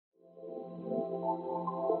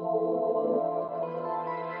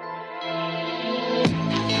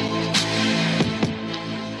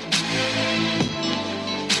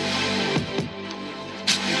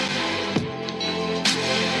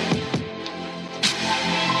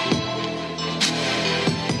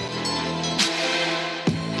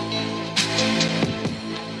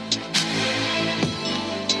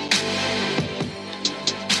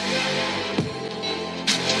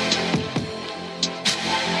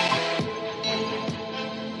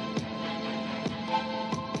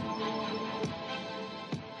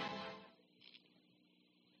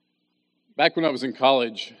Back when I was in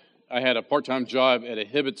college, I had a part-time job at a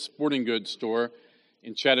Hibbett sporting goods store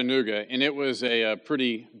in Chattanooga, and it was a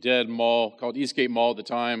pretty dead mall called Eastgate Mall at the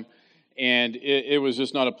time, and it was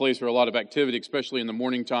just not a place for a lot of activity, especially in the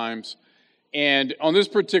morning times. And on this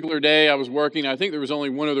particular day, I was working. I think there was only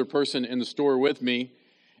one other person in the store with me,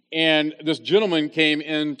 and this gentleman came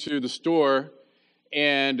into the store,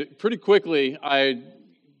 and pretty quickly, I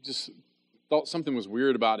just thought something was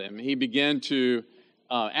weird about him. He began to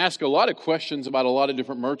ask a lot of questions about a lot of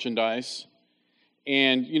different merchandise.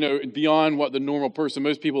 And, beyond what the normal person,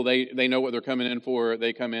 most people, they know what they're coming in for.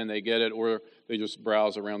 They come in, they get it, or they just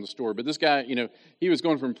browse around the store. But this guy, he was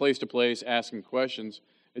going from place to place asking questions.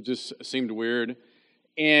 It just seemed weird.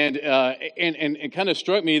 And it kind of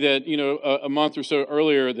struck me that, a month or so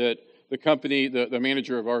earlier that the company, the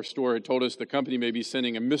manager of our store had told us the company may be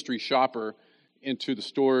sending a mystery shopper into the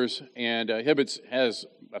stores, and Hibbett's has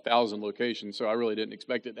 1,000 locations, so I really didn't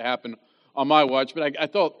expect it to happen on my watch. But I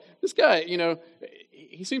thought, this guy,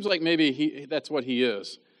 he seems like maybe that's what he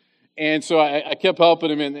is. And so I kept helping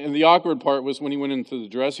him, and the awkward part was when he went into the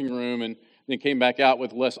dressing room and then came back out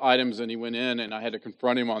with less items than he went in, and I had to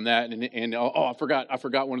confront him on that. And I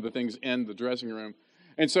forgot one of the things in the dressing room.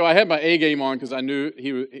 And so I had my A game on because I knew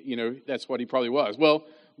that's what he probably was. Well,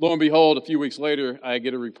 lo and behold, a few weeks later, we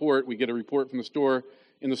get a report from the store,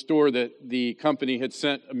 that the company had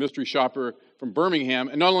sent a mystery shopper from Birmingham.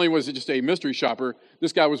 And not only was it just a mystery shopper,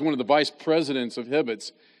 this guy was one of the vice presidents of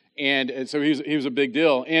Hibbett's. And so he was a big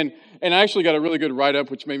deal. And I actually got a really good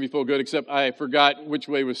write-up, which made me feel good, except I forgot which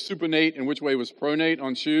way was supinate and which way was pronate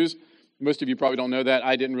on shoes. Most of you probably don't know that.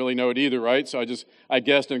 I didn't really know it either, right? So I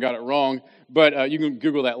guessed and got it wrong. But you can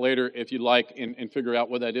Google that later if you'd like and figure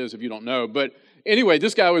out what that is if you don't know. But anyway,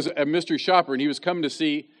 this guy was a mystery shopper, and he was coming to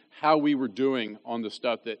see how we were doing on the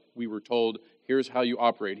stuff that we were told, here's how you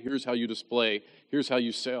operate, here's how you display, here's how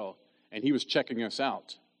you sell. And he was checking us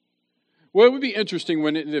out. Well, it would be interesting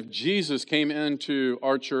if Jesus came into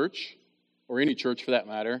our church, or any church for that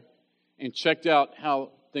matter, and checked out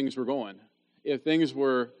how things were going. If things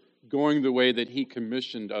were going the way that he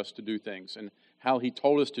commissioned us to do things, and how he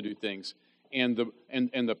told us to do things, and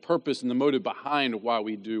the purpose and the motive behind why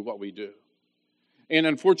we do what we do. And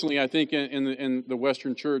unfortunately, I think in the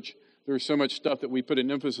Western church, there's so much stuff that we put an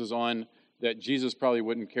emphasis on that Jesus probably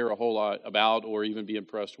wouldn't care a whole lot about or even be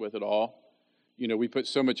impressed with at all. We put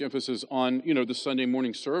so much emphasis on, the Sunday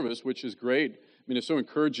morning service, which is great. I mean, it's so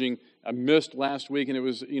encouraging. I missed last week, and it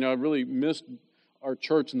was, I really missed our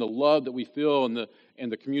church and the love that we feel and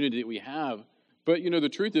the community that we have. But, the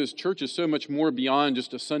truth is, church is so much more beyond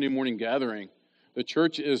just a Sunday morning gathering. The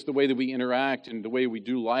church is the way that we interact and the way we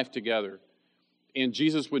do life together. And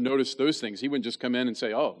Jesus would notice those things. He wouldn't just come in and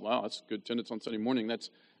say, oh, wow, that's good attendance on Sunday morning. That's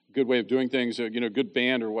a good way of doing things, good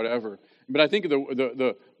band or whatever. But I think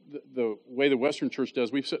the way the Western church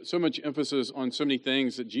does, we've so much emphasis on so many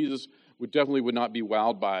things that Jesus would not be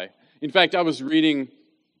wowed by. In fact, I was reading,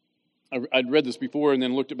 I'd read this before and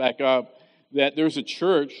then looked it back up, that there's a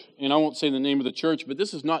church, and I won't say the name of the church, but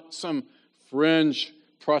this is not some fringe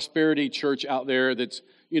prosperity church out there that's,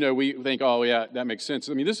 we think, oh, yeah, that makes sense.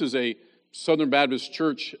 I mean, this is a Southern Baptist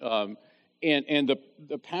church, and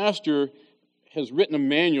the pastor has written a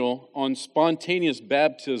manual on spontaneous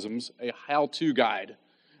baptisms, a how-to guide.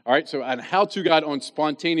 All right, so a how-to guide on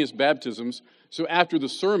spontaneous baptisms. So after the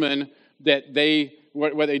sermon,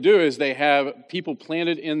 what they do is they have people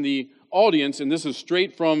planted in the audience, and this is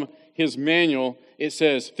straight from his manual. It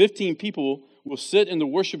says 15 people will sit in the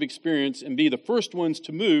worship experience and be the first ones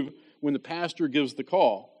to move when the pastor gives the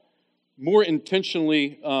call. Move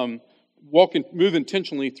intentionally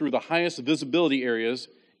through the highest visibility areas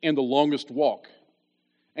and the longest walk.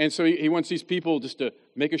 And so he wants these people just to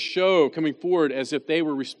make a show coming forward as if they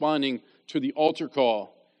were responding to the altar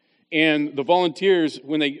call. And the volunteers,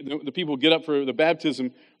 when the people get up for the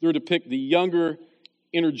baptism, they're to pick the younger,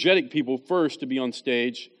 energetic people first to be on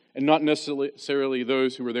stage and not necessarily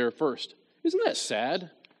those who were there first. Isn't that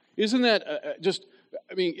sad? Isn't that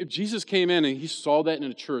if Jesus came in and he saw that in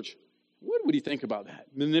a church, what would he think about that?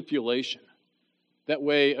 Manipulation. That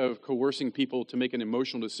way of coercing people to make an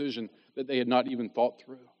emotional decision that they had not even thought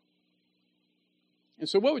through. And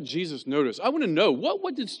so what would Jesus notice? I want to know,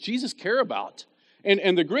 what does Jesus care about?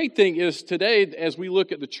 And the great thing is today, as we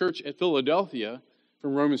look at the church at Philadelphia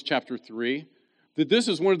from Romans chapter 3, that this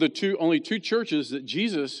is one of the only two churches that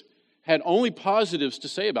Jesus had only positives to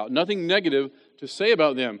say about, nothing negative to say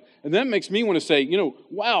about them. And that makes me want to say,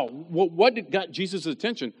 wow, what got Jesus'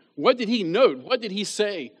 attention? What did he note? What did he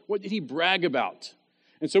say? What did he brag about?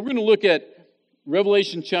 And so we're going to look at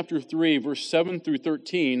Revelation chapter 3, verse 7 through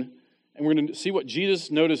 13, and we're going to see what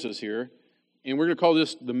Jesus notices here. And we're going to call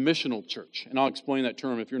this the missional church. And I'll explain that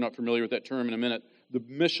term if you're not familiar with that term in a minute. The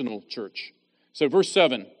missional church. So verse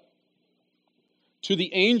 7. To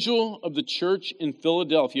the angel of the church in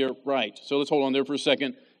Philadelphia, write. So let's hold on there for a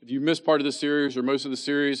second. If you missed part of the series or most of the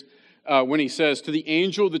series, when he says to the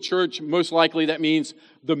angel of the church, most likely that means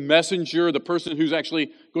the messenger, the person who's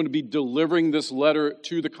actually going to be delivering this letter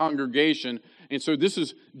to the congregation. And so this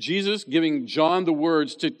is Jesus giving John the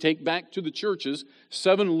words to take back to the churches,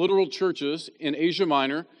 7 literal churches in Asia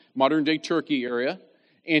Minor, modern-day Turkey area.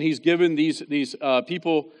 And he's given these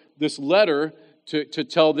people this letter to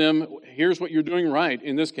tell them, here's what you're doing right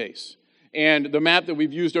in this case. And the map that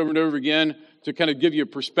we've used over and over again to kind of give you a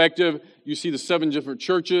perspective, you see the 7 different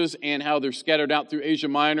churches and how they're scattered out through Asia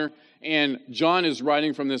Minor. And John is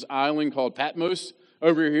writing from this island called Patmos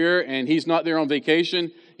over here, and he's not there on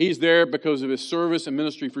vacation. He's there because of his service and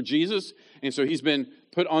ministry for Jesus. And so he's been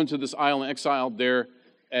put onto this island, exiled there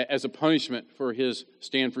as a punishment for his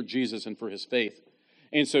stand for Jesus and for his faith.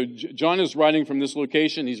 And so John is writing from this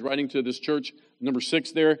location. He's writing to this church, number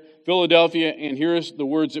 6 there, Philadelphia. And here's the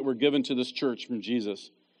words that were given to this church from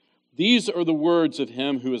Jesus. These are the words of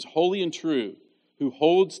him who is holy and true, who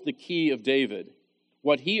holds the key of David.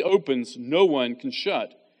 What he opens, no one can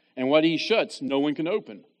shut. And what he shuts, no one can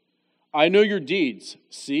open. I know your deeds.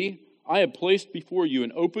 See, I have placed before you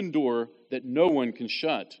an open door that no one can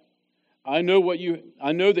shut. I know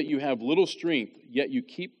that you have little strength, yet you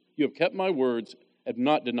have kept my words, have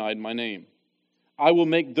not denied my name. I will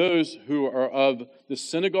make those who are of the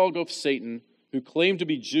synagogue of Satan, who claim to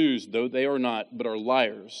be Jews, though they are not, but are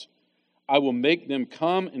liars. I will make them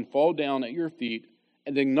come and fall down at your feet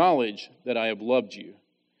and acknowledge that I have loved you.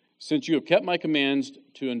 Since you have kept my commands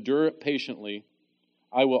to endure it patiently,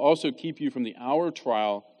 I will also keep you from the hour of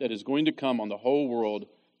trial that is going to come on the whole world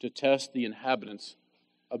to test the inhabitants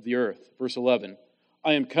of the earth. Verse 11,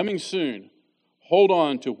 I am coming soon. Hold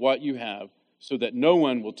on to what you have, so that no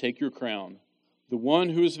one will take your crown. The one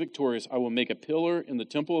who is victorious, I will make a pillar in the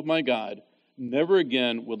temple of my God. Never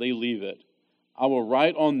again will they leave it. I will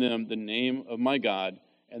write on them the name of my God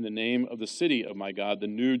and the name of the city of my God, the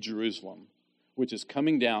new Jerusalem, which is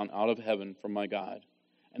coming down out of heaven from my God.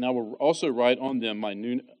 And I will also write on them my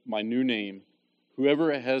new name.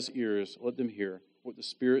 Whoever has ears, let them hear what the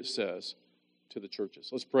Spirit says to the churches.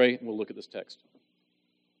 Let's pray, and we'll look at this text.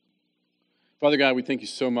 Father God, we thank you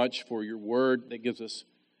so much for your word that gives us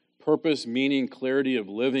purpose, meaning, clarity of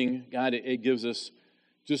living. God, it gives us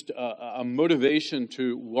just a motivation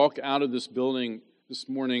to walk out of this building this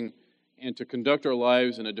morning and to conduct our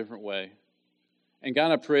lives in a different way. And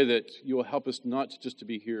God, I pray that you will help us not just to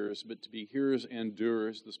be hearers, but to be hearers and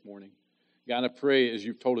doers this morning. God, I pray, as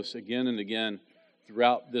you've told us again and again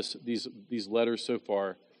throughout these letters so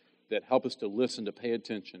far, that help us to listen, to pay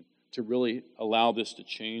attention, to really allow this to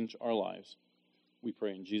change our lives. We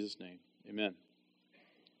pray in Jesus' name. Amen.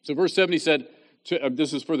 So verse 7, he said,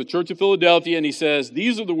 this is for the church of Philadelphia, and he says,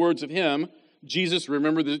 these are the words of him, Jesus.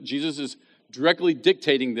 Remember that Jesus is directly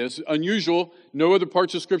dictating this. Unusual, no other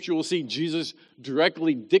parts of Scripture will see Jesus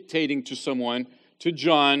directly dictating to someone, to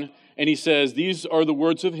John, and he says, these are the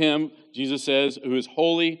words of him, Jesus says, who is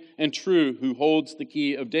holy and true, who holds the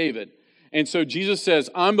key of David. And so Jesus says,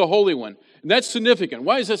 I'm the Holy One. And that's significant.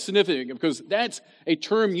 Why is that significant? Because that's a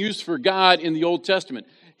term used for God in the Old Testament.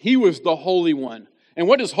 He was the Holy One. And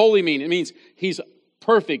what does holy mean? It means he's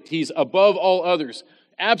perfect. He's above all others,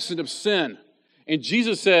 absent of sin. And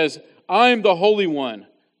Jesus says, I'm the Holy One,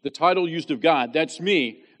 the title used of God. That's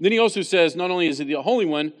me. And then he also says, not only is he the Holy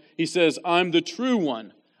One, he says, I'm the true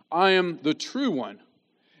one. I am the true one.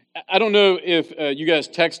 I don't know if you guys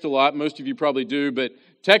text a lot. Most of you probably do, but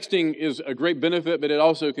texting is a great benefit, but it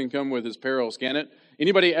also can come with its perils, can it?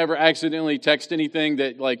 Anybody ever accidentally text anything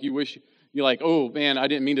that like you wish you're like, oh man, I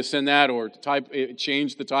didn't mean to send that, or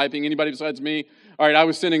change the typing? Anybody besides me? All right, I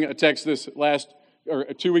was sending a text this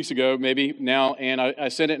 2 weeks ago, maybe now, and I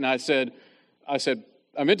sent it, and I said,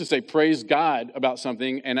 I meant to say praise God about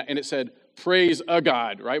something, and it said praise a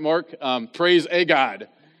God, right, Mark? Praise a God.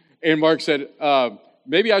 And Mark said,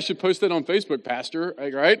 maybe I should post that on Facebook, Pastor,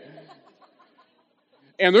 right?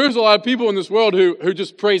 And there's a lot of people in this world who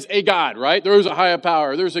just praise a God, right? There's a higher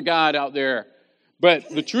power. There's a God out there.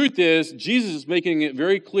 But the truth is, Jesus is making it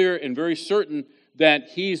very clear and very certain that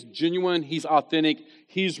he's genuine, he's authentic,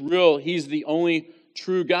 he's real, he's the only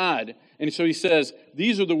true God. And so he says,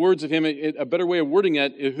 these are the words of him. A better way of wording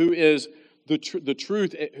it, who is the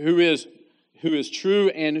truth, who is true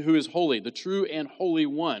and who is holy, the true and holy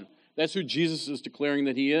one. That's who Jesus is declaring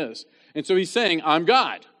that he is. And so he's saying, I'm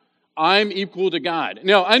God. I'm equal to God.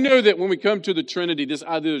 Now, I know that when we come to the Trinity, this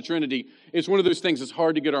idea of the Trinity, it's one of those things that's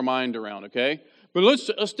hard to get our mind around, okay? But let's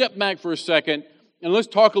step back for a second, and let's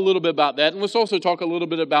talk a little bit about that. And let's also talk a little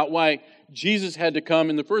bit about why Jesus had to come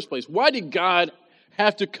in the first place. Why did God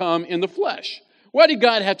have to come in the flesh? Why did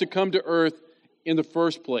God have to come to earth in the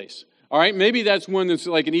first place? All right, maybe that's one that's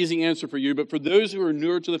like an easy answer for you, but for those who are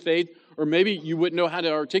newer to the faith, or maybe you wouldn't know how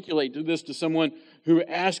to articulate this to someone who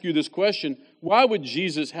asks you this question, why would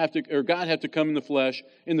God have to come in the flesh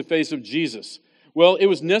in the face of Jesus? Well, it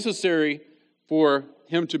was necessary for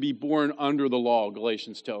him to be born under the law,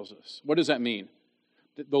 Galatians tells us. What does that mean?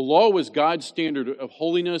 The law was God's standard of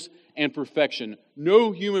holiness and perfection.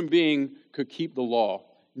 No human being could keep the law.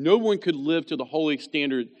 No one could live to the holy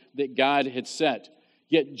standard that God had set.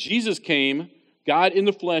 Yet Jesus came, God in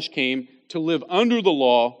the flesh came, to live under the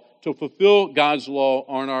law, to fulfill God's law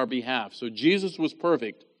on our behalf. So Jesus was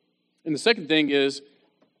perfect. And the second thing is,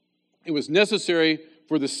 it was necessary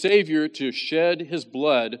for the Savior to shed his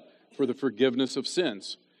blood for the forgiveness of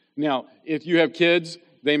sins. Now, if you have kids,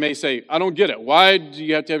 they may say, I don't get it. Why do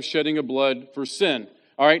you have to have shedding of blood for sin?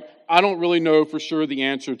 All right, I don't really know for sure the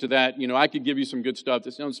answer to that. I could give you some good stuff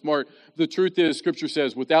that sounds smart. The truth is, Scripture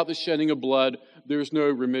says, without the shedding of blood, there's no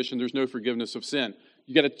remission, there's no forgiveness of sin.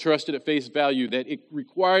 You got to trust it at face value that it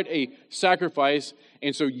required a sacrifice.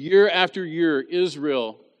 And so year after year,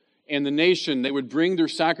 Israel and the nation, they would bring their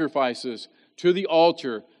sacrifices to the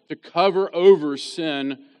altar to cover over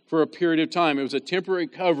sin for a period of time. It was a temporary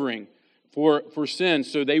covering for sin,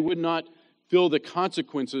 so they would not feel the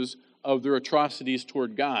consequences of their atrocities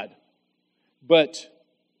toward God. But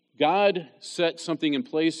God set something in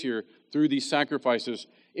place here through these sacrifices.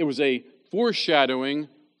 It was a foreshadowing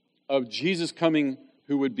of Jesus coming,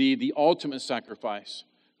 who would be the ultimate sacrifice,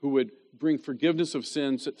 who would bring forgiveness of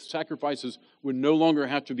sins, that sacrifices would no longer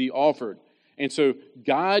have to be offered. And so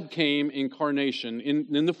God came incarnation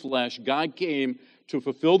in the flesh. God came to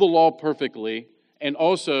fulfill the law perfectly, and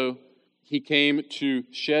also he came to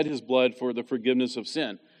shed his blood for the forgiveness of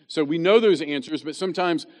sin. So we know those answers, but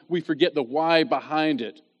sometimes we forget the why behind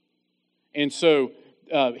it. And so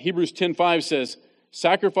Hebrews 10:5 says,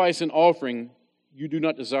 sacrifice and offering you do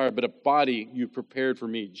not desire, but a body you prepared for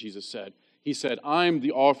me, Jesus said. He said, I'm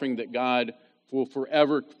the offering that God will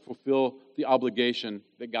forever fulfill the obligation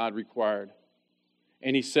that God required.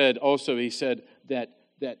 And he said that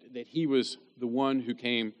he was the one who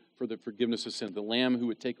came for the forgiveness of sin, the Lamb who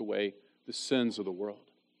would take away the sins of the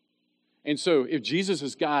world. And so if Jesus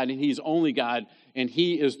is God and he's only God and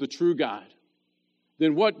he is the true God,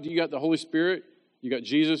 then what? You got the Holy Spirit, you got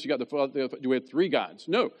Jesus, you got the Father. Do we have three gods?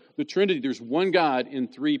 No, the Trinity, there's one God in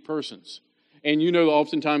three persons. And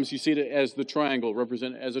oftentimes you see it as the triangle,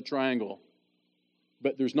 represented as a triangle.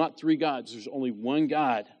 But there's not three gods, there's only one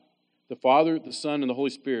God. The Father, the Son, and the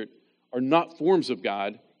Holy Spirit are not forms of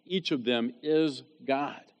God. Each of them is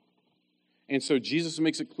God. And so Jesus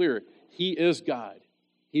makes it clear, he is God.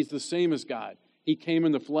 He's the same as God. He came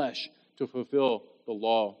in the flesh to fulfill the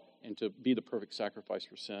law and to be the perfect sacrifice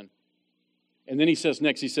for sin. And then he says,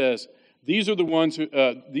 these are the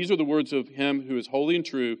words of him who is holy and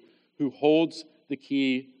true, who holds the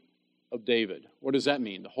key of David. What does that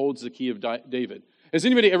mean? Holds the key of David. Has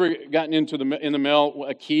anybody ever gotten in the mail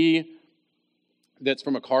a key that's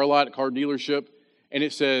from a car dealership, and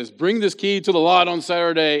it says, bring this key to the lot on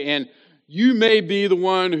Saturday, and you may be the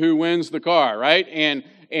one who wins the car, right? And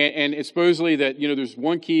it's supposedly that, there's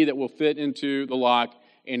one key that will fit into the lock,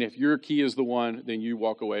 and if your key is the one, then you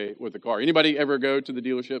walk away with the car. Anybody ever go to the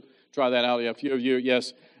dealership? Try that out. Yeah, a few of you,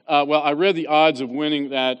 yes. Well, I read the odds of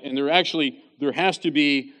winning that, and there has to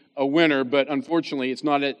be a winner, but unfortunately, it's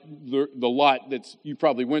not at the lot that you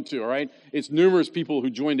probably went to, all right? It's numerous people who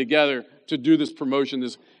joined together to do this promotion,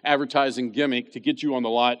 this advertising gimmick to get you on the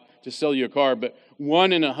lot to sell you a car, but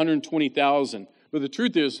 1 in 120,000. But the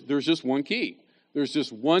truth is, there's just one key. There's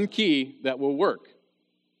just one key that will work.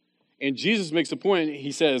 And Jesus makes a point.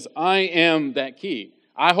 He says, I am that key.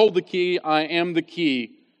 I hold the key. I am the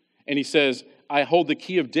key. And he says, I hold the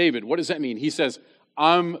key of David. What does that mean? He says,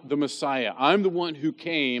 I'm the Messiah. I'm the one who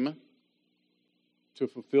came to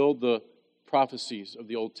fulfill the prophecies of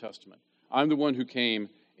the Old Testament. I'm the one who came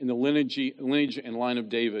in the lineage and line of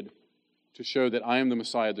David to show that I am the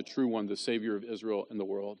Messiah, the true one, the Savior of Israel and the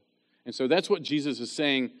world. And so that's what Jesus is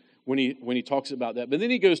saying when he talks about that. But then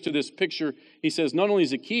he goes to this picture. He says not only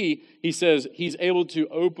is a key, he says he's able to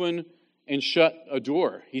open and shut a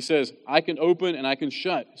door. He says, I can open and I can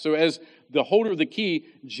shut. So as the holder of the key,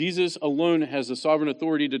 Jesus alone has the sovereign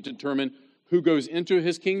authority to determine who goes into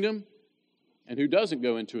his kingdom and who doesn't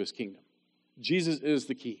go into his kingdom. Jesus is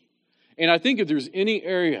the key. And I think if there's any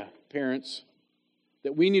area, parents,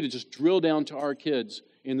 that we need to just drill down to our kids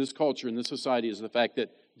in this culture, in this society, is the fact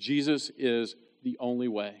that Jesus is the only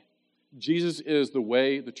way. Jesus is the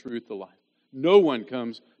way, the truth, the life. No one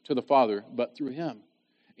comes to the Father but through him.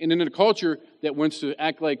 And in a culture that wants to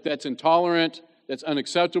act like that's intolerant, that's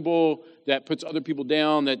unacceptable, that puts other people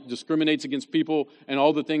down, that discriminates against people, and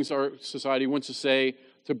all the things our society wants to say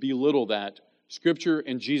to belittle that, Scripture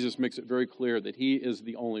and Jesus makes it very clear that he is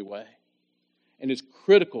the only way. And it's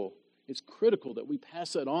critical that we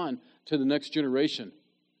pass that on to the next generation,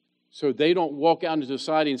 so they don't walk out into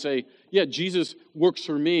society and say, yeah, Jesus works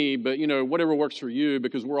for me, but whatever works for you,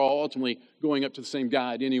 because we're all ultimately going up to the same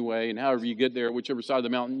God anyway, and however you get there, whichever side of the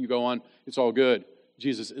mountain you go on, it's all good.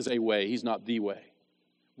 Jesus is a way. He's not the way.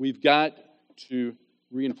 We've got to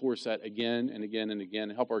reinforce that again and again and again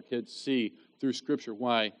and help our kids see through Scripture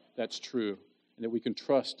why that's true, and that we can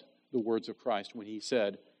trust the words of Christ when he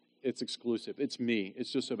said, it's exclusive. It's me.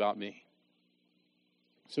 It's just about me.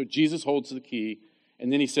 So Jesus holds the key.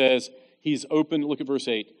 And then he says, he's open. Look at verse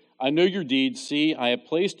 8. I know your deeds. See, I have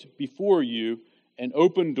placed before you an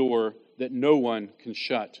open door that no one can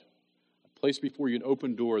shut. I placed before you an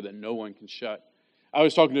open door that no one can shut. I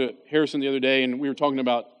was talking to Harrison the other day, and we were talking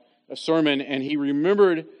about a sermon, and he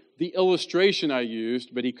remembered the illustration I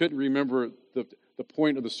used, but he couldn't remember the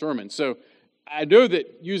point of the sermon. So I know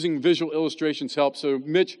that using visual illustrations helps, so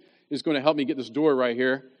Mitch is going to help me get this door right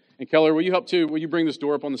here. And Keller, will you help too? Will you bring this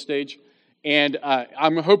door up on the stage? And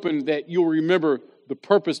I'm hoping that you'll remember the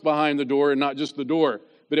purpose behind the door and not just the door.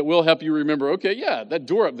 But it will help you remember, okay, yeah, that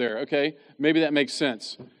door up there, okay, maybe that makes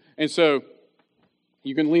sense. And so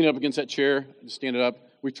you can lean up against that chair and stand it up.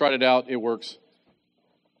 We tried it out. It works,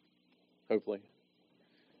 hopefully.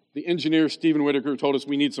 The engineer, Stephen Whitaker, told us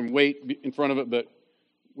we need some weight in front of it, but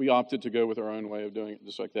we opted to go with our own way of doing it,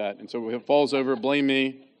 just like that. And so if it falls over, blame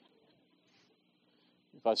me.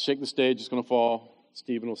 If I shake the stage, it's going to fall.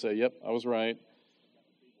 Stephen will say, yep, I was right.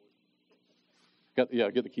 Get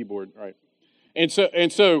the keyboard, right. And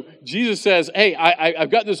so Jesus says, hey, I've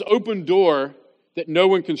got this open door that no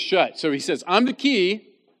one can shut. So he says, I'm the key,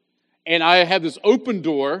 and I have this open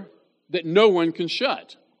door that no one can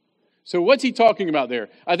shut. So what's he talking about there?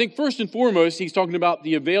 I think first and foremost, he's talking about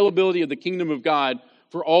the availability of the kingdom of God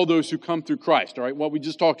for all those who come through Christ, all right, what we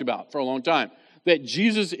just talked about for a long time. That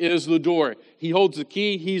Jesus is the door. He holds the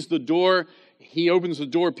key. He's the door. He opens the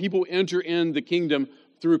door. People enter in the kingdom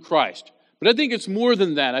through Christ. But I think it's more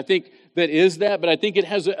than that. I think but I think it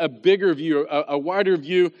has a bigger view, a wider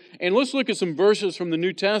view. And let's look at some verses from the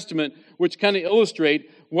New Testament which kind of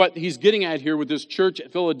illustrate what he's getting at here with this church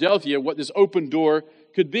at Philadelphia, what this open door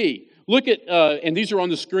could be. Look at, and these are on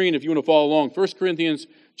the screen if you want to follow along, 1 Corinthians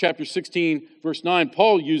chapter 16, verse 9.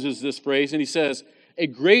 Paul uses this phrase, and he says, a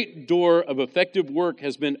great door of effective work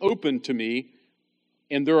has been opened to me,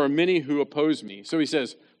 and there are many who oppose me. So he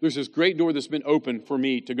says, there's this great door that's been opened for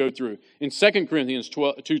me to go through. In 2 Corinthians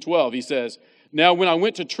 2:12, he says, now when I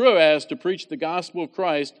went to Troas to preach the gospel of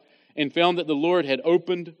Christ and found that the Lord had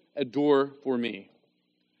opened a door for me.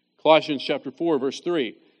 Colossians chapter 4, verse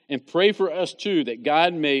 3, and pray for us too, that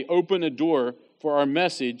God may open a door for our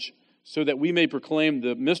message so that we may proclaim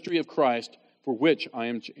the mystery of Christ for which I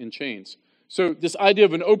am in chains. So this idea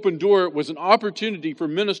of an open door was an opportunity for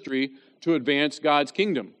ministry to advance God's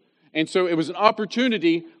kingdom. And so it was an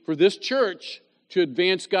opportunity for this church to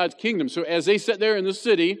advance God's kingdom. So as they sat there in the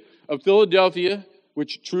city of Philadelphia,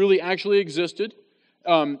 which truly actually existed,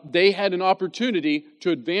 they had an opportunity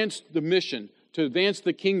to advance the mission, to advance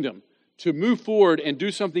the kingdom, to move forward and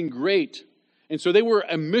do something great. And so they were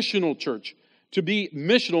a missional church. To be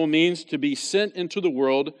missional means to be sent into the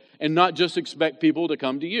world and not just expect people to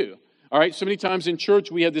come to you. All right, so many times in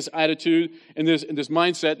church we have this attitude and this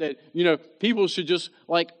mindset that, people should just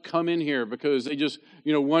come in here because they just,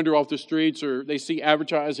 wander off the streets or they see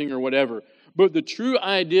advertising or whatever. But the true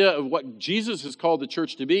idea of what Jesus has called the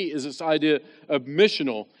church to be is this idea of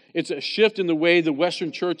missional. It's a shift in the way the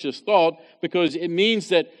Western church is thought, because it means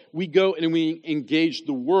that we go and we engage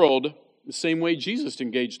the world the same way Jesus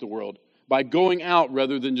engaged the world, by going out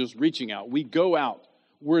rather than just reaching out. We go out.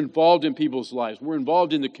 We're involved in people's lives. We're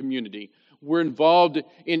involved in the community. We're involved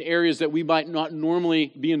in areas that we might not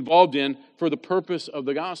normally be involved in for the purpose of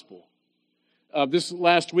the gospel. This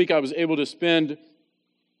last week I was able to spend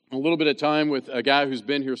a little bit of time with a guy who's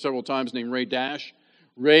been here several times named Ray Dash.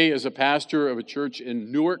 Ray is a pastor of a church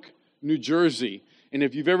in Newark, New Jersey. And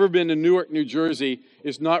if you've ever been to Newark, New Jersey,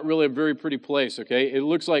 it's not really a very pretty place, okay? It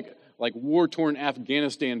looks like war-torn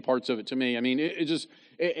Afghanistan, parts of it to me. I mean,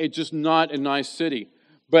 it's just not a nice city.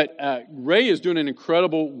 But Ray is doing an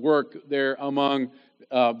incredible work there among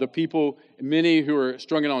the people, many who are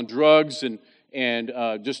struggling on drugs and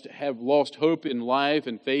just have lost hope in life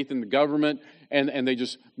and faith in the government. And they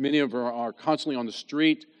just, many of them are constantly on the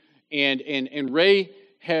street. And Ray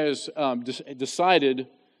has decided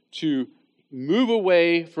to move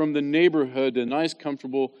away from the neighborhood, the nice,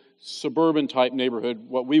 comfortable, suburban-type neighborhood,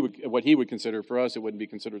 what he would consider, for us, it wouldn't be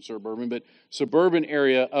considered suburban, but suburban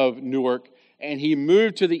area of Newark, and he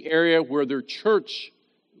moved to the area where their church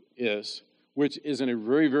is, which is in a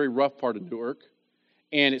very, very rough part of Newark,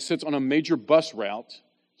 and it sits on a major bus route,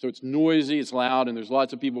 so it's noisy, it's loud, and there's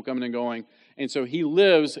lots of people coming and going, and so he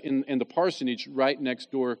lives in the parsonage right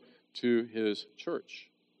next door to his church.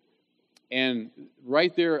 And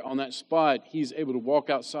right there on that spot, he's able to walk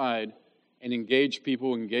outside and engage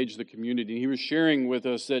people, engage the community. And he was sharing with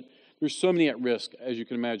us that there's so many at risk, as you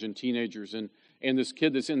can imagine, teenagers. And this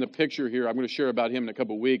kid that's in the picture here, I'm going to share about him in a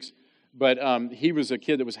couple of weeks. But he was a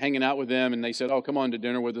kid that was hanging out with them, and they said, oh, come on to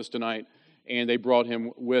dinner with us tonight. And they brought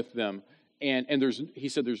him with them. And he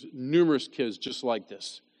said there's numerous kids just like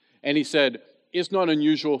this. And he said it's not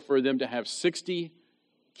unusual for them to have 60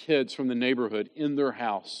 kids from the neighborhood in their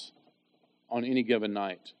house on any given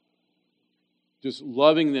night. Just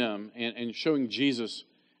loving them and showing Jesus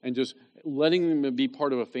and just letting them be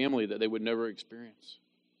part of a family that they would never experience.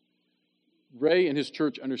 Ray and his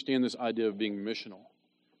church understand this idea of being missional.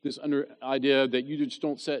 This idea that you just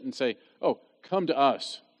don't sit and say, oh, come to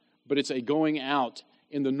us. But it's a going out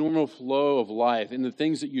in the normal flow of life, in the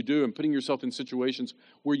things that you do, and putting yourself in situations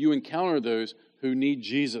where you encounter those who need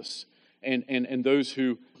Jesus and those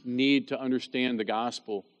who need to understand the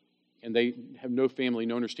gospel. And they have no family,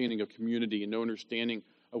 no understanding of community, and no understanding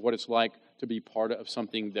of what it's like to be part of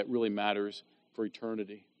something that really matters for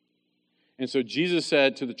eternity. And so Jesus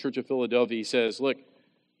said to the church of Philadelphia, he says, look,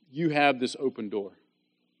 you have this open door.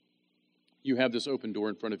 You have this open door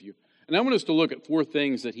in front of you. And I want us to look at 4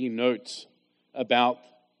 things that he notes about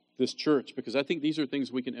this church, because I think these are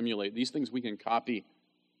things we can emulate. These things we can copy.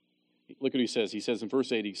 Look what he says. He says in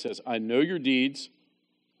verse 8, he says, I know your deeds.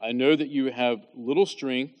 I know that you have little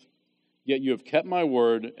strength, yet you have kept my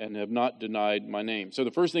word and have not denied my name. So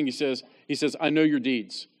the first thing he says, I know your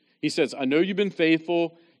deeds. He says, I know you've been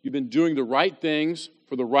faithful. You've been doing the right things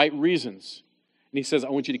for the right reasons. And he says, I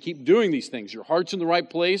want you to keep doing these things. Your heart's in the right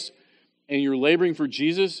place, and you're laboring for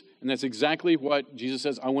Jesus, and that's exactly what Jesus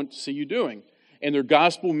says I want to see you doing. And their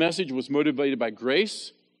gospel message was motivated by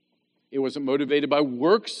grace. It wasn't motivated by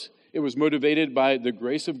works. It was motivated by the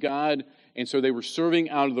grace of God. And so they were serving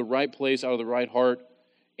out of the right place, out of the right heart,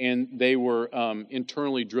 and they were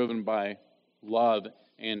internally driven by love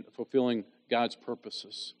and fulfilling God's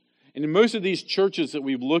purposes. And in most of these churches that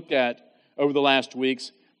we've looked at over the last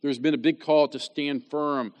weeks, there's been a big call to stand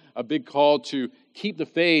firm, a big call to keep the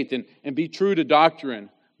faith and be true to doctrine.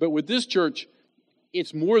 But with this church,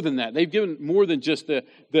 it's more than that. They've given more than just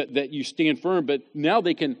that you stand firm, but now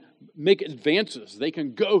they can make advances. They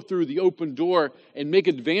can go through the open door and make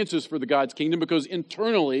advances for the God's kingdom because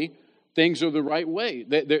internally things are the right way.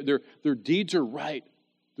 Their deeds are right.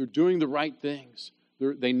 They're doing the right things.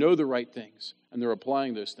 They know the right things, and they're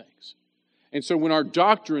applying those things. And so when our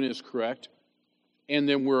doctrine is correct, and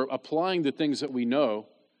then we're applying the things that we know,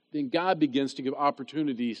 then God begins to give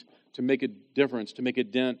opportunities to make a difference, to make a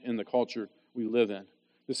dent in the culture we live in.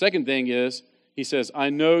 The second thing is, he says, I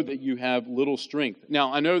know that you have little strength.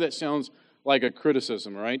 Now, I know that sounds like a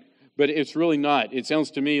criticism, right? But it's really not. It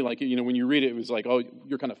sounds to me like, when you read it, it was like, oh,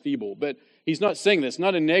 you're kind of feeble. But he's not saying this,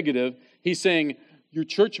 not a negative. He's saying your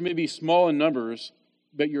church may be small in numbers,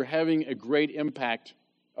 but you're having a great impact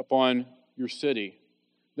upon your city.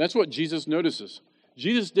 That's what Jesus notices.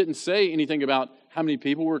 Jesus didn't say anything about how many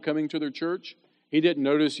people were coming to their church. He didn't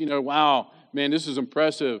notice, wow, man, this is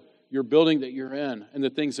impressive, your building that you're in, and the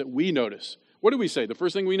things that we notice. What do we say? The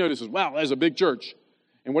first thing we notice is, wow, that's a big church.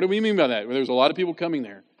 And what do we mean by that? Well, there's a lot of people coming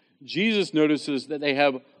there. Jesus notices that they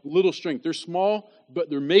have little strength. They're small, but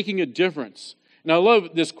they're making a difference. And I love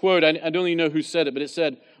this quote. I don't even know who said it, but it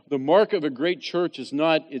said, the mark of a great church is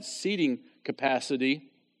not its seating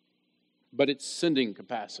capacity, but its sending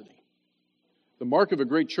capacity. The mark of a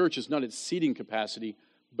great church is not its seating capacity,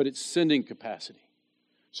 but its sending capacity.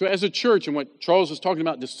 So as a church, and what Charles was talking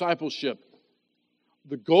about, discipleship,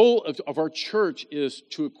 the goal of our church is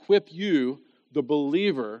to equip you, the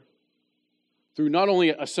believer, through not only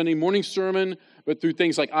a Sunday morning sermon, but through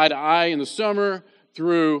things like Eye to Eye in the summer,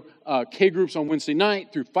 through K groups on Wednesday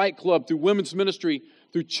night, through Fight Club, through women's ministry,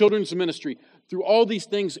 through children's ministry. Through all these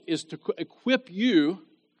things is to equip you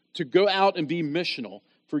to go out and be missional,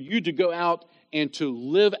 for you to go out and to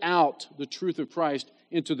live out the truth of Christ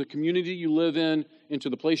into the community you live in, into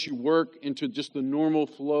the place you work, into just the normal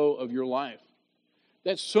flow of your life.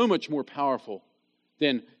 That's so much more powerful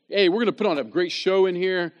than, hey, we're going to put on a great show in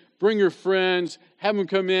here, bring your friends, have them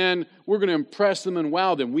come in, we're going to impress them and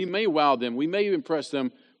wow them. We may wow them, we may impress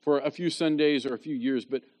them, for a few Sundays or a few years,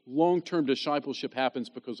 but long-term discipleship happens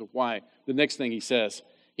because of why. The next thing he says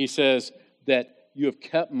that you have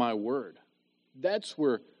kept my word. That's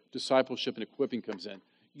where discipleship and equipping comes in.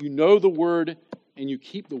 You know the word and you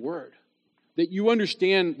keep the word. That you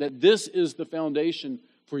understand that this is the foundation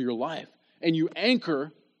for your life. And you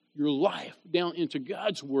anchor your life down into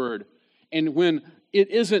God's word. And when it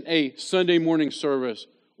isn't a Sunday morning service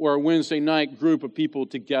or a Wednesday night group of people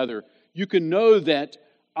together, you can know that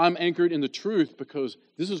I'm anchored in the truth because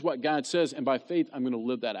this is what God says, and by faith, I'm going to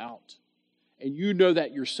live that out. And you know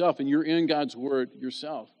that yourself, and you're in God's word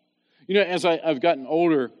yourself. You know, as I've gotten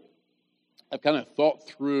older, I've kind of thought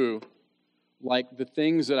through like the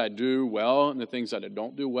things that I do well and the things that I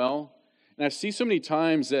don't do well. And I see so many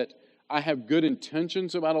times that I have good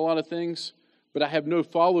intentions about a lot of things, but I have no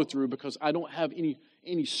follow-through because I don't have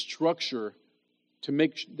any structure to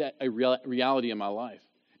make that a reality in my life.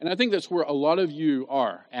 And I think that's where a lot of you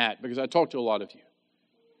are at, because I talk to a lot of you.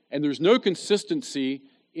 And there's no consistency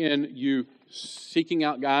in you seeking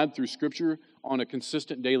out God through Scripture on a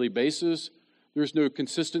consistent daily basis. There's no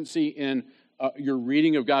consistency in your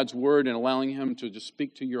reading of God's Word and allowing Him to just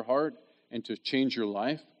speak to your heart and to change your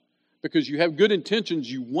life. Because you have good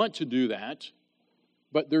intentions, you want to do that,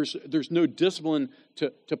 but there's no discipline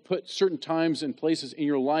to put certain times and places in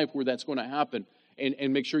your life where that's going to happen.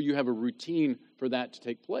 And make sure you have a routine for that to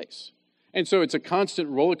take place. And so it's a constant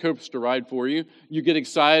roller coaster ride for you. You get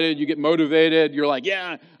excited, you get motivated, you're like,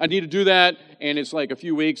 yeah, I need to do that. And it's like a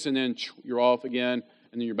few weeks and then you're off again,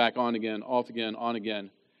 and then you're back on again, off again, on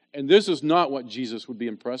again. And this is not what Jesus would be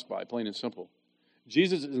impressed by, plain and simple.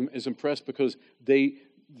 Jesus is impressed because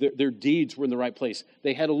their deeds were in the right place.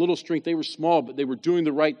 They had a little strength. They were small, but they were doing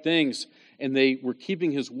the right things, and they were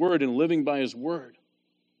keeping His word and living by His word.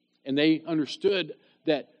 And they understood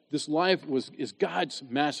that this life is God's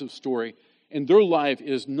massive story, and their life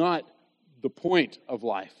is not the point of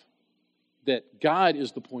life, that God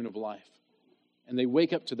is the point of life. And they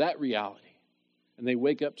wake up to that reality, and they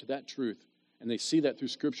wake up to that truth, and they see that through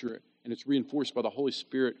Scripture, and it's reinforced by the Holy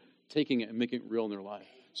Spirit taking it and making it real in their life.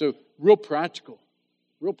 So real practical.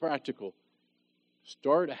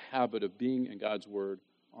 Start a habit of being in God's Word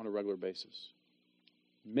on a regular basis.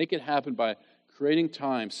 Make it happen by creating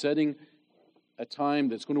time, setting a time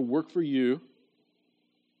that's going to work for you,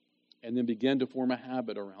 and then begin to form a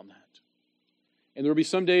habit around that. And there will be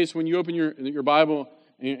some days when you open your Bible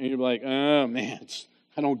and you're like, oh man,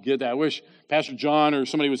 I don't get that. I wish Pastor John or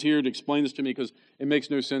somebody was here to explain this to me because it makes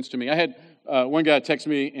no sense to me. I had one guy text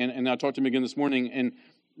me, and I talked to him again this morning, and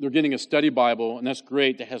they're getting a study Bible, and that's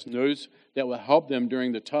great, that has notes that will help them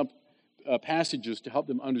during the tough passages to help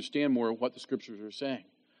them understand more of what the Scriptures are saying.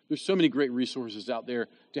 There's so many great resources out there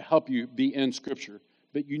to help you be in Scripture,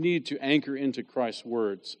 but you need to anchor into Christ's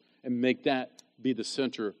words and make that be the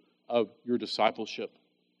center of your discipleship.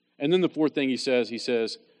 And then the fourth thing he says,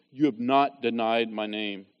 you have not denied my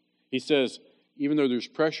name. He says, even though there's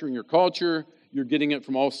pressure in your culture, you're getting it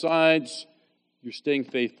from all sides, you're staying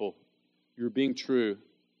faithful, you're being true,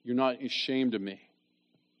 you're not ashamed of me.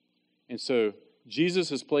 And so Jesus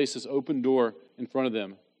has placed this open door in front of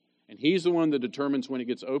them. And He's the one that determines when it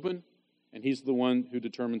gets open, and He's the one who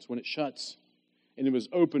determines when it shuts. And it was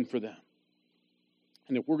open for them.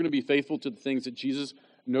 And if we're going to be faithful to the things that Jesus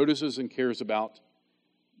notices and cares about,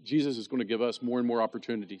 Jesus is going to give us more and more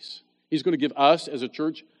opportunities. He's going to give us as a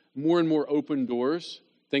church more and more open doors,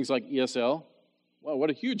 things like ESL. Wow, what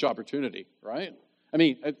a huge opportunity, right? I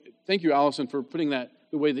mean, thank you, Allison, for putting that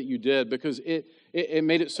the way that you did, because it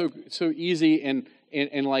made it so easy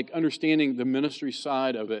and like understanding the ministry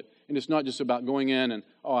side of it. And it's not just about going in and,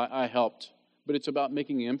 I helped, but it's about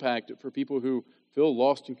making an impact for people who feel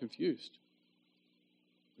lost and confused.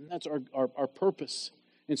 And that's our purpose.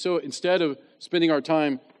 And so instead of spending our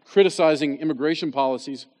time criticizing immigration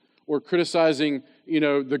policies or criticizing,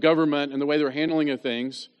 the government and the way they're handling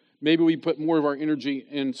things, maybe we put more of our energy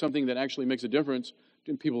in something that actually makes a difference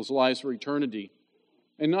in people's lives for eternity.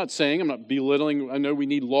 And I'm not belittling, I know we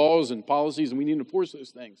need laws and policies and we need to enforce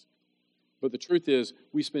those things. But the truth is,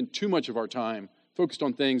 we spend too much of our time focused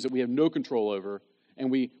on things that we have no control over, and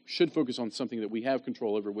we should focus on something that we have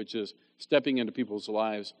control over, which is stepping into people's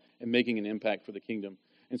lives and making an impact for the kingdom.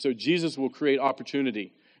 And so Jesus will create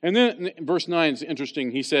opportunity. And then verse 9 is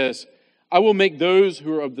interesting. He says, I will make those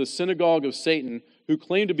who are of the synagogue of Satan, who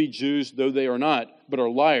claim to be Jews, though they are not, but are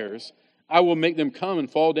liars, I will make them come and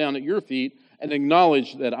fall down at your feet and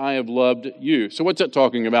acknowledge that I have loved you. So what's that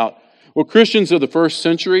talking about? Well, Christians of the first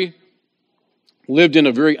century lived in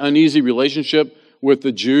a very uneasy relationship with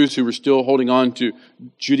the Jews who were still holding on to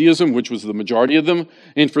Judaism, which was the majority of them.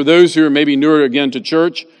 And for those who are maybe newer again to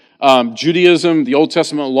church, Judaism, the Old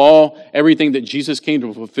Testament law, everything that Jesus came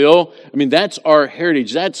to fulfill. I mean, that's our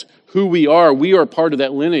heritage. That's who we are. We are part of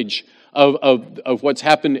that lineage of what's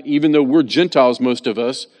happened, even though we're Gentiles, most of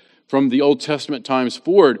us, from the Old Testament times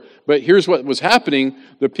forward. But here's what was happening.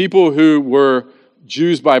 The people who were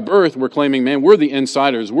Jews by birth were claiming, man, we're the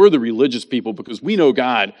insiders. We're the religious people because we know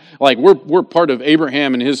God. Like, we're part of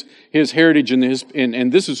Abraham and his heritage, and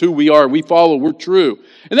this is who we are. We follow. We're true.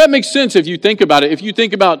 And that makes sense if you think about it. If you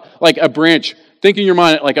think about like a branch, think in your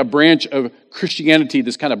mind like a branch of Christianity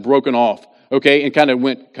that's kind of broken off, okay, and kind of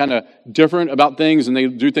went kind of different about things, and they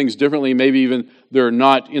do things differently. Maybe even they're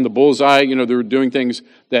not in the bullseye. They're doing things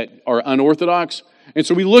that are unorthodox. And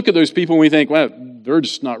so we look at those people and we think, well, they're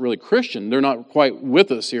just not really Christian. They're not quite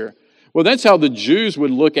with us here. Well, that's how the Jews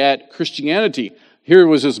would look at Christianity. Here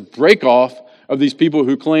was this break-off of these people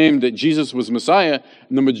who claimed that Jesus was Messiah,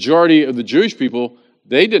 and the majority of the Jewish people,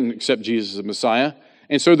 they didn't accept Jesus as Messiah.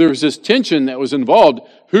 And so there was this tension that was involved.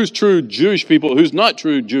 Who's true Jewish people? Who's not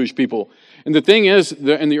true Jewish people? And the thing is,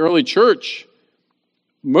 in the early church,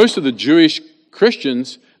 most of the Jewish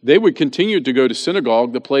Christians, they would continue to go to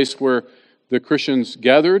synagogue, the place where the Christians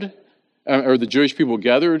gathered, or the Jewish people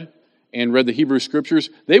gathered and read the Hebrew Scriptures.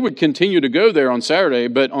 They would continue to go there on Saturday,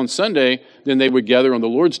 but on Sunday, then they would gather on the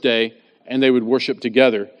Lord's Day and they would worship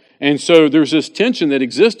together. And so there's this tension that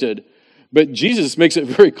existed, but Jesus makes it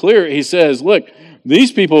very clear. He says, look,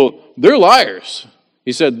 these people, they're liars.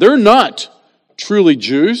 He said, they're not truly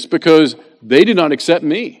Jews because they did not accept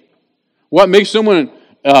me. What makes someone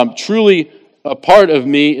truly a part of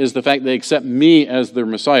me is the fact they accept me as their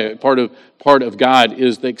Messiah. Part of God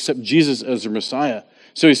is they accept Jesus as their Messiah.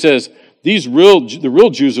 So he says, the real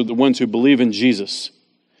Jews are the ones who believe in Jesus.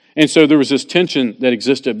 And so there was this tension that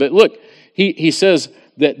existed. But look, he says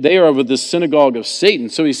that they are of the synagogue of Satan.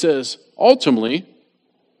 So he says, ultimately,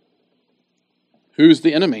 who's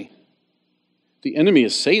the enemy? The enemy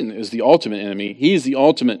is Satan, is the ultimate enemy. He's the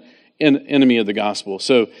ultimate enemy of the gospel.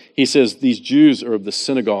 So he says these Jews are of the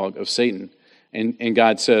synagogue of Satan. And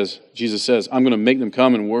God says, Jesus says, I'm going to make them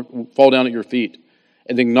come and fall down at your feet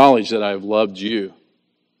and acknowledge that I have loved you.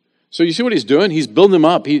 So you see what he's doing? He's building them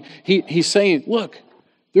up. He's saying, look,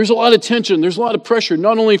 there's a lot of tension. There's a lot of pressure,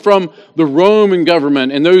 not only from the Roman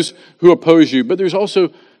government and those who oppose you, but there's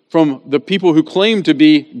also from the people who claim to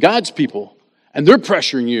be God's people. And they're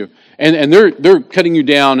pressuring you. And they're cutting you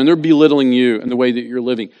down and they're belittling you and the way that you're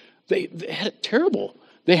living. They had it terrible.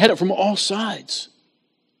 They had it from all sides.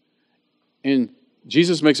 And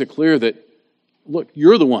Jesus makes it clear that, look,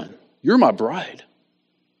 you're the one. You're my bride.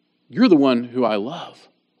 You're the one who I love.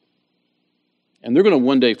 And they're going to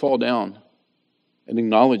one day fall down and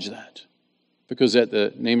acknowledge that. Because at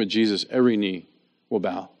the name of Jesus, every knee will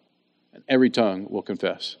bow. And every tongue will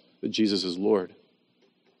confess that Jesus is Lord.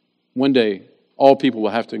 One day, all people will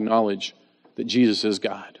have to acknowledge that Jesus is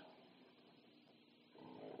God.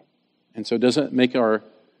 And so doesn't it make our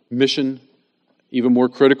mission even more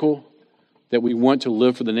critical? That we want to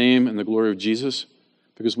live for the name and the glory of Jesus,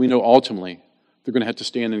 because we know ultimately they're going to have to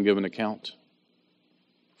stand and give an account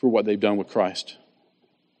for what they've done with Christ.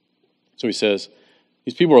 So he says,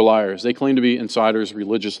 these people are liars. They claim to be insiders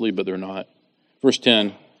religiously, but they're not. Verse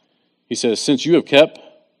 10, he says, since you have kept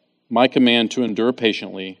my command to endure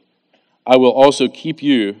patiently, I will also keep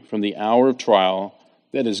you from the hour of trial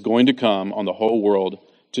that is going to come on the whole world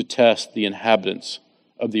to test the inhabitants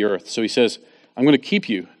of the earth. So he says, I'm going to keep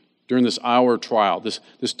you during this hour of trial, this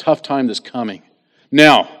tough time that's coming.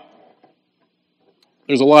 Now,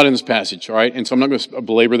 there's a lot in this passage, all right? And so I'm not going to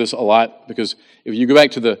belabor this a lot, because if you go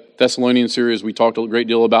back to the Thessalonian series, we talked a great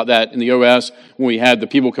deal about that in the OS when we had the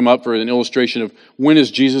people come up for an illustration of when is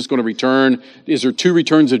Jesus going to return? Is there two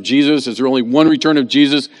returns of Jesus? Is there only one return of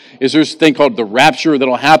Jesus? Is there this thing called the rapture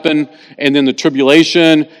that'll happen, and then the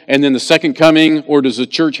tribulation, and then the second coming? Or does the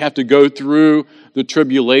church have to go through the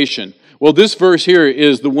tribulation? Well, this verse here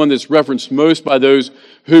is the one that's referenced most by those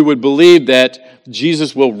who would believe that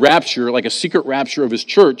Jesus will rapture, like a secret rapture of his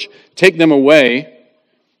church, take them away,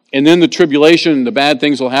 and then the tribulation, the bad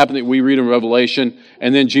things will happen that we read in Revelation,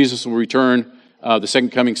 and then Jesus will return, the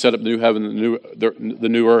second coming, set up the new heaven, the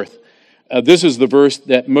new earth. This is the verse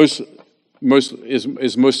that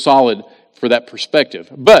is most solid for that perspective.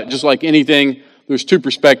 But just like anything, there's two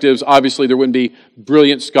perspectives. Obviously, there wouldn't be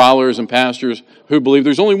brilliant scholars and pastors who believe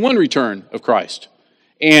there's only one return of Christ.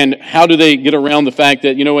 And how do they get around the fact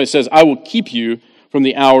that, it says, I will keep you from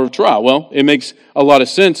the hour of trial? Well, it makes a lot of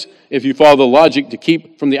sense if you follow the logic. To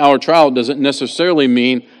keep from the hour of trial doesn't necessarily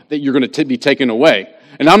mean that you're going to be taken away.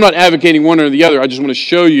 And I'm not advocating one or the other. I just want to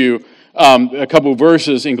show you a couple of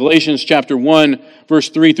verses in Galatians chapter 1, verse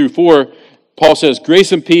 3 through 4. Paul says,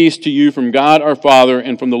 grace and peace to you from God our Father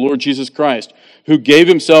and from the Lord Jesus Christ, who gave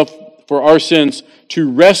himself for our sins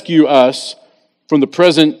to rescue us from the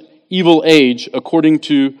present evil age according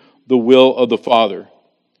to the will of the Father.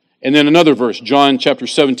 And then another verse, John chapter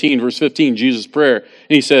 17, verse 15, Jesus' prayer.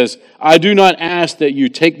 And he says, I do not ask that you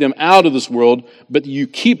take them out of this world, but you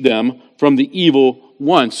keep them from the evil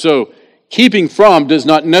one. So keeping from does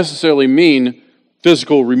not necessarily mean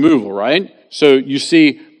physical removal, right? So you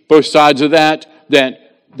see both sides of that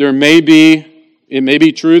it may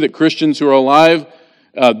be true that Christians who are alive,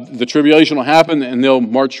 the tribulation will happen and they'll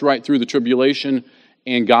march right through the tribulation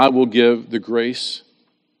and God will give the grace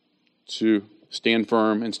to stand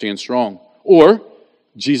firm and stand strong. Or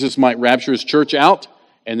Jesus might rapture his church out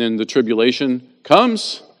and then the tribulation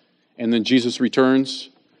comes and then Jesus returns.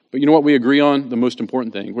 But you know what we agree on? The most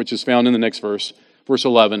important thing, which is found in the next verse, verse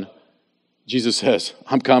 11. Jesus says,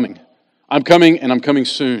 I'm coming and I'm coming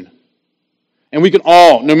soon. And we can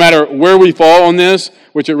all, no matter where we fall on this,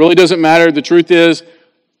 which it really doesn't matter, the truth is,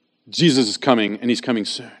 Jesus is coming and he's coming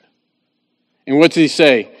soon. And what does he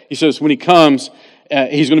say? He says when he comes,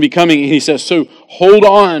 he's going to be coming, and he says, so hold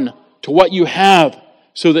on to what you have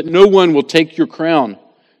so that no one will take your crown.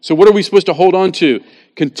 So what are we supposed to hold on to?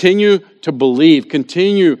 Continue to believe.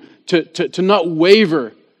 Continue to not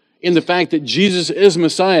waver in the fact that Jesus is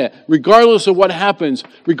Messiah, regardless of what happens,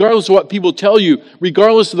 regardless of what people tell you,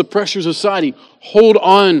 regardless of the pressures of society. Hold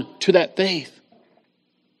on to that faith.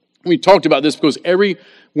 We talked about this because every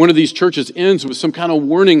one of these churches ends with some kind of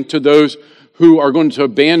warning to those who are going to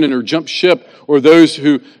abandon or jump ship, or those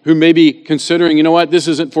who may be considering, you know what, this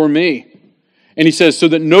isn't for me. And he says, so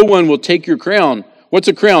that no one will take your crown. What's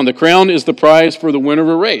a crown? The crown is the prize for the winner of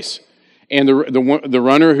a race. And the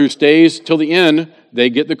runner who stays till the end,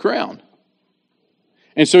 they get the crown.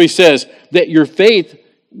 And so he says that your faith,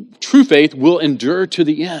 true faith, will endure to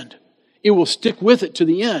the end. It will stick with it to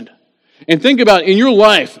the end. And think about, in your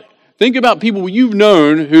life, think about people you've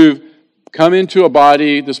known who've come into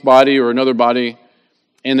this body or another body,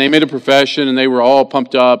 and they made a profession and they were all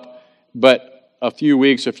pumped up, but a few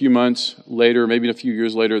weeks, a few months later, maybe a few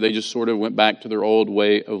years later, they just sort of went back to their old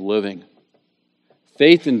way of living.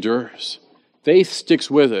 Faith endures. Faith sticks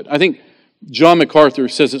with it. I think John MacArthur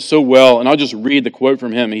says it so well, and I'll just read the quote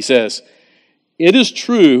from him. He says, it is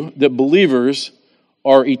true that believers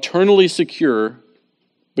are eternally secure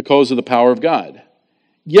because of the power of God.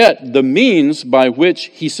 Yet the means by which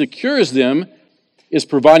he secures them is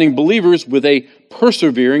providing believers with a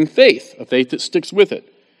persevering faith, a faith that sticks with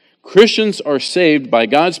it. Christians are saved by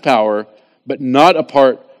God's power, but not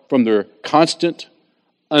apart from their constant,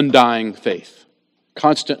 undying faith.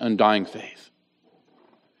 Constant, undying faith.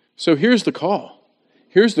 So here's the call.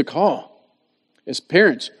 Here's the call. As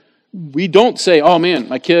parents, we don't say, oh man,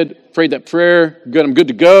 my kid prayed that prayer, good, I'm good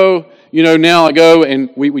to go. Now I go,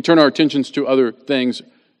 and we turn our attentions to other things.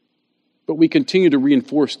 But we continue to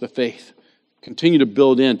reinforce the faith, continue to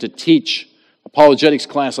build in, to teach apologetics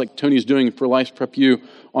class like Tony's doing for Life's Prep U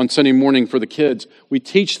on Sunday morning for the kids. We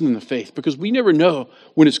teach them the faith because we never know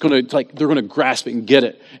when they're going to grasp it and get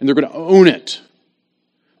it, and they're going to own it.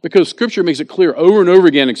 Because Scripture makes it clear over and over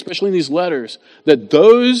again, especially in these letters, that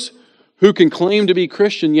those who can claim to be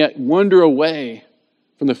Christian yet wander away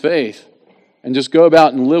from the faith and just go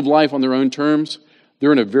about and live life on their own terms,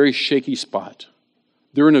 they're in a very shaky spot.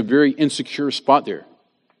 They're in a very insecure spot there.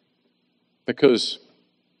 Because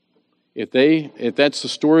if that's the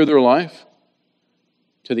story of their life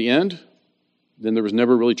to the end, then there was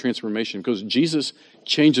never really transformation, because Jesus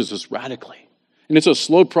changes us radically. And it's a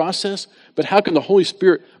slow process, but how can the Holy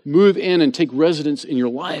Spirit move in and take residence in your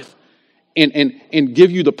life and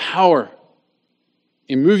give you the power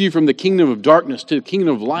and move you from the kingdom of darkness to the kingdom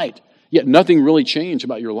of light, yet nothing really changed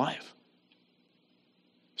about your life?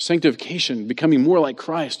 Sanctification, becoming more like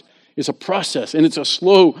Christ, is a process, and it's a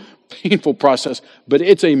slow, painful process, but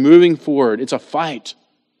it's a moving forward. It's a fight.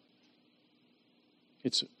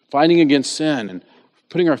 It's fighting against sin and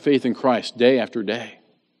putting our faith in Christ day after day.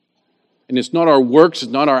 And it's not our works,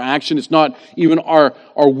 it's not our action, it's not even our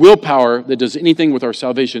willpower that does anything with our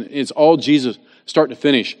salvation. It's all Jesus, start to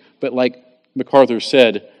finish. But like MacArthur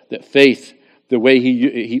said, that faith, the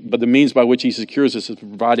way but the means by which he secures us is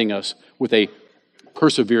providing us with a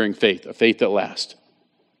persevering faith, a faith that lasts.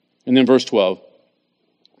 And then verse 12,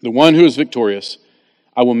 the one who is victorious,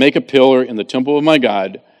 I will make a pillar in the temple of my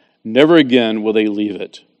God. Never again will they leave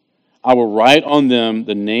it. I will write on them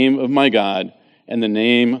the name of my God and the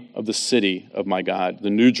name of the city of my God, the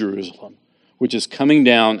New Jerusalem, which is coming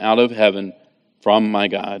down out of heaven from my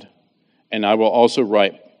God. And I will also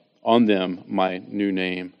write on them my new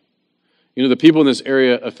name. The people in this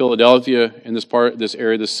area of Philadelphia, in this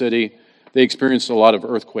area of the city, they experienced a lot of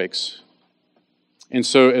earthquakes. And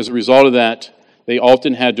so as a result of that, they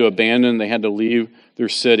often had to abandon, they had to leave their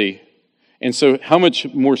city. And so how much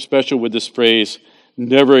more special would this phrase,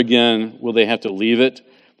 never again will they have to leave it?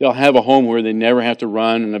 They'll have a home where they never have to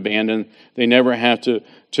run and abandon. They never have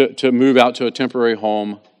to move out to a temporary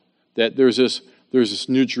home. That there's this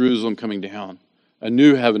new Jerusalem coming down, a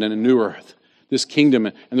new heaven and a new earth, this kingdom,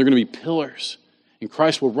 and they're going to be pillars. And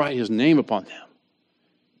Christ will write his name upon them.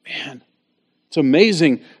 Man, it's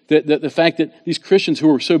amazing that the fact that these Christians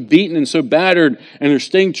who are so beaten and so battered, and they're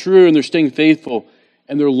staying true and they're staying faithful,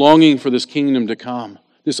 and they're longing for this kingdom to come,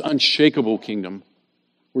 this unshakable kingdom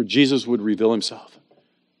where Jesus would reveal himself.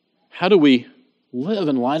 How do we live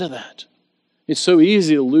in light of that? It's so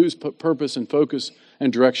easy to lose purpose and focus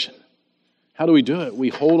and direction. How do we do it? We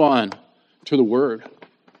hold on to the Word.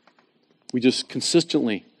 We just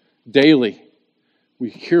consistently, daily, we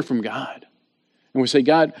hear from God. And we say,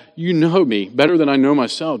 God, you know me better than I know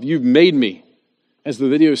myself. You've made me. As the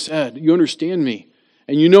video said, you understand me.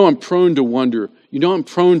 And you know I'm prone to wonder. You know I'm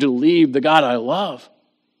prone to leave the God I love.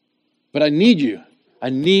 But I need you. I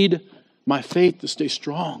need my faith to stay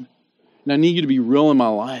strong. And I need you to be real in my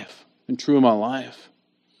life and true in my life.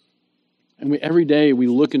 And every day we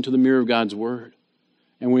look into the mirror of God's Word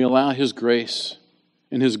and we allow His grace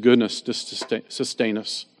and His goodness to sustain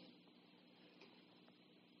us.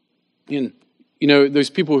 And, you know, those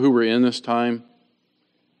people who were in this time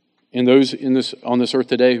and those on this earth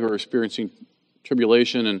today who are experiencing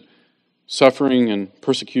tribulation and suffering and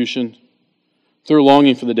persecution, they're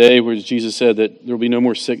longing for the day where Jesus said that there will be no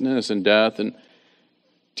more sickness and death and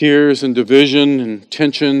tears and division and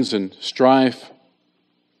tensions and strife.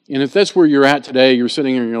 And if that's where you're at today, you're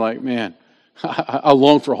sitting here and you're like, man, I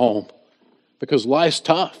long for home because life's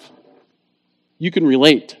tough. You can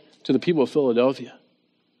relate to the people of Philadelphia.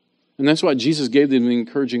 And that's why Jesus gave them the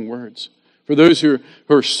encouraging words. For those who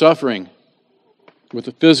are suffering with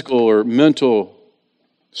the physical or mental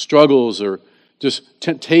struggles or just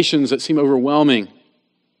temptations that seem overwhelming,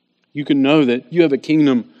 you can know that you have a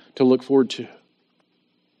kingdom to look forward to.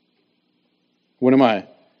 One of my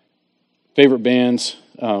favorite bands,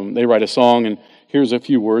 they write a song, and here's a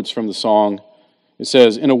few words from the song. It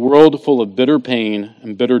says, "In a world full of bitter pain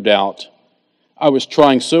and bitter doubt, I was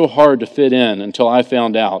trying so hard to fit in until I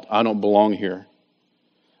found out I don't belong here.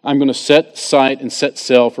 I'm going to set sight and set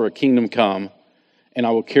sail for a kingdom come, and I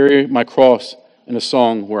will carry my cross in a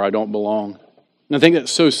song where I don't belong." And I think that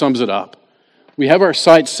so sums it up. We have our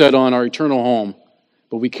sights set on our eternal home,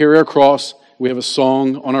 but we carry our cross, we have a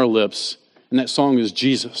song on our lips, and that song is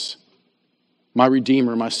Jesus, my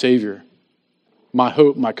Redeemer, my Savior, my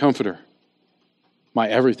hope, my comforter, my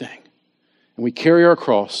everything. And we carry our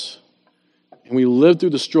cross, and we live through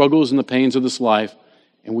the struggles and the pains of this life,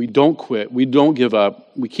 and we don't quit, we don't give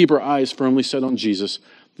up. We keep our eyes firmly set on Jesus,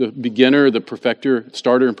 the beginner, the perfecter,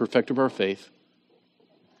 starter and perfecter of our faith.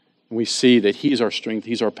 And we see that He's our strength,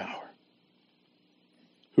 He's our power.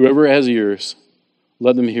 Whoever has ears,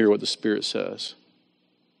 let them hear what the Spirit says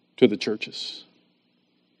to the churches.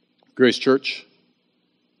 Grace Church,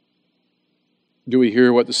 do we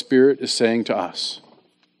hear what the Spirit is saying to us?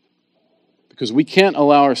 Because we can't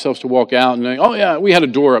allow ourselves to walk out and think, oh yeah, we had a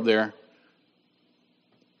door up there.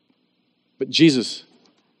 But Jesus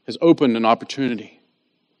has opened an opportunity.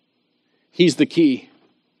 He's the key.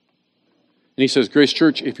 And He says, Grace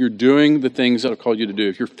Church, if you're doing the things that I've called you to do,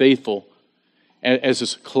 if you're faithful as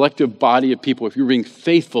this collective body of people, if you're being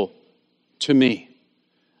faithful to me,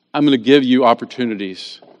 I'm going to give you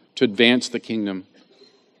opportunities to advance the kingdom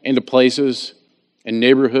into places and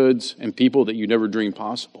neighborhoods and people that you never dreamed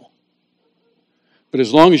possible. But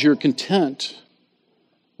as long as you're content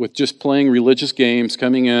with just playing religious games,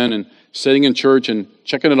 coming in and sitting in church and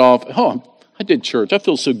checking it off, oh, I did church, I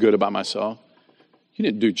feel so good about myself. You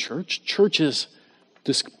didn't do church. Church is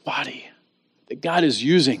this body that God is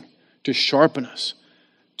using to sharpen us,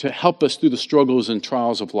 to help us through the struggles and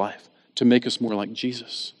trials of life, to make us more like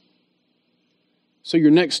Jesus. So your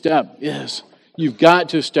next step is you've got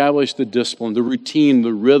to establish the discipline, the routine,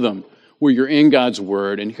 the rhythm where you're in God's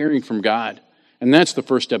Word and hearing from God. And that's the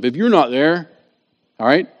first step. If you're not there, all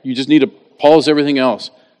right, you just need to pause everything else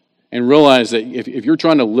and realize that if you're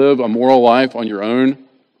trying to live a moral life on your own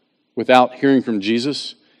without hearing from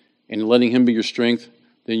Jesus and letting Him be your strength,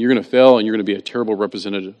 then you're going to fail and you're going to be a terrible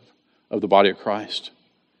representative of the body of Christ.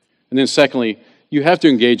 And then secondly, you have to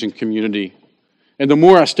engage in community. And the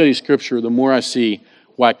more I study Scripture, the more I see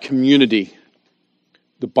why community,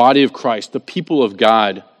 the body of Christ, the people of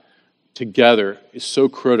God together is so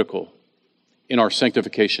critical in our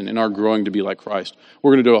sanctification, in our growing to be like Christ.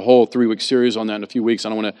 We're going to do a whole 3-week series on that in a few weeks. I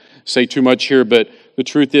don't want to say too much here, but the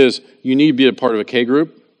truth is you need to be a part of a K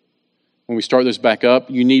group. When we start this back up,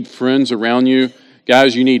 you need friends around you.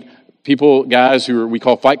 Guys, you need people, guys, we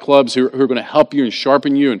call fight clubs, who are going to help you and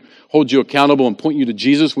sharpen you and hold you accountable and point you to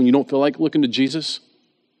Jesus when you don't feel like looking to Jesus.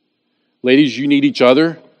 Ladies, you need each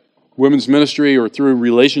other. Women's ministry or through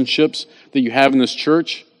relationships that you have in this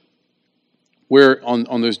church, where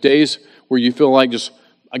on those days where you feel like just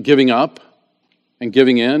giving up and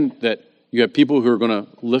giving in, that you have people who are going to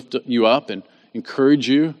lift you up and encourage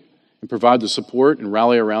you and provide the support and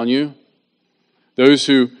rally around you. Those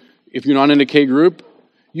who, if you're not in a K group,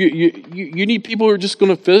 you need people who are just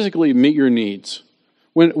going to physically meet your needs.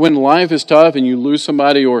 When life is tough and you lose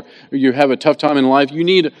somebody or you have a tough time in life, you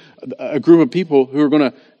need a group of people who are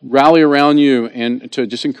going to rally around you and to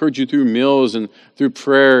just encourage you through meals and through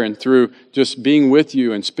prayer and through just being with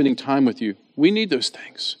you and spending time with you. We need those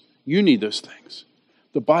things. You need those things.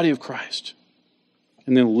 The body of Christ.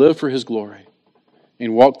 And then live for His glory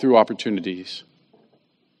and walk through opportunities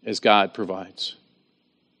as God provides.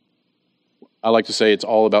 I like to say it's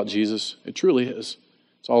all about Jesus. It truly is.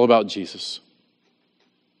 It's all about Jesus.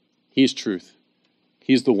 He's truth.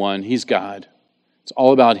 He's the one. He's God. It's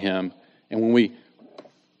all about Him. And when we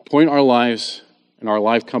point our lives and our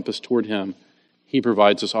life compass toward Him, He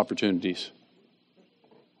provides us opportunities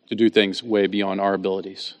to do things way beyond our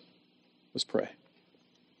abilities. Let's pray.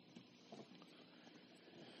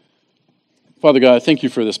 Father God, thank you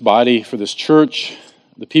for this body, for this church,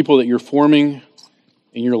 the people that you're forming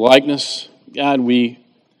in your likeness. God, we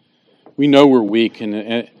know we're weak,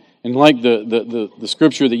 and like the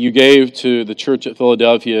scripture that you gave to the church at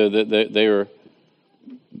Philadelphia, that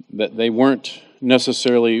they weren't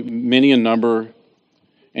necessarily many in number,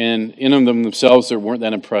 and in them themselves they weren't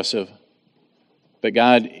that impressive. But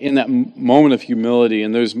God, in that moment of humility,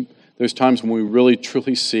 and those times when we really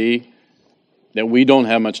truly see that we don't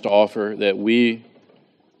have much to offer, that we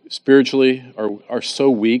spiritually are so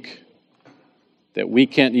weak that we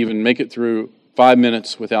can't even make it through 5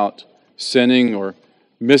 minutes without sinning or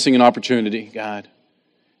missing an opportunity, God.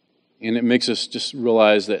 And it makes us just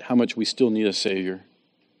realize that how much we still need a Savior,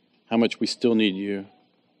 how much we still need you.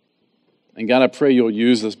 And God, I pray you'll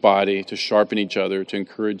use this body to sharpen each other, to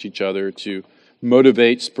encourage each other, to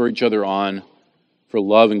motivate, spur each other on for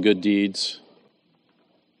love and good deeds.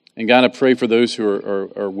 And God, I pray for those who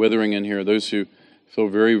are withering in here, those who feel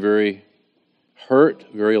very, very hurt,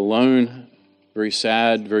 very alone, very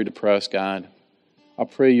sad, very depressed, God. I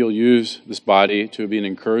pray you'll use this body to be an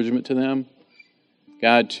encouragement to them,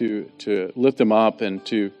 God, to lift them up and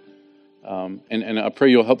and I pray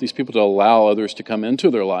you'll help these people to allow others to come into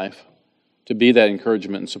their life to be that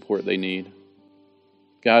encouragement and support they need.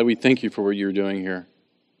 God, we thank you for what you're doing here.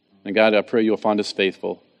 And God, I pray you'll find us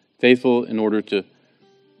faithful in order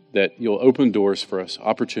that you'll open doors for us,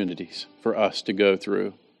 opportunities for us to go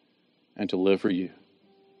through and to live for you.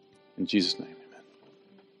 In Jesus' name.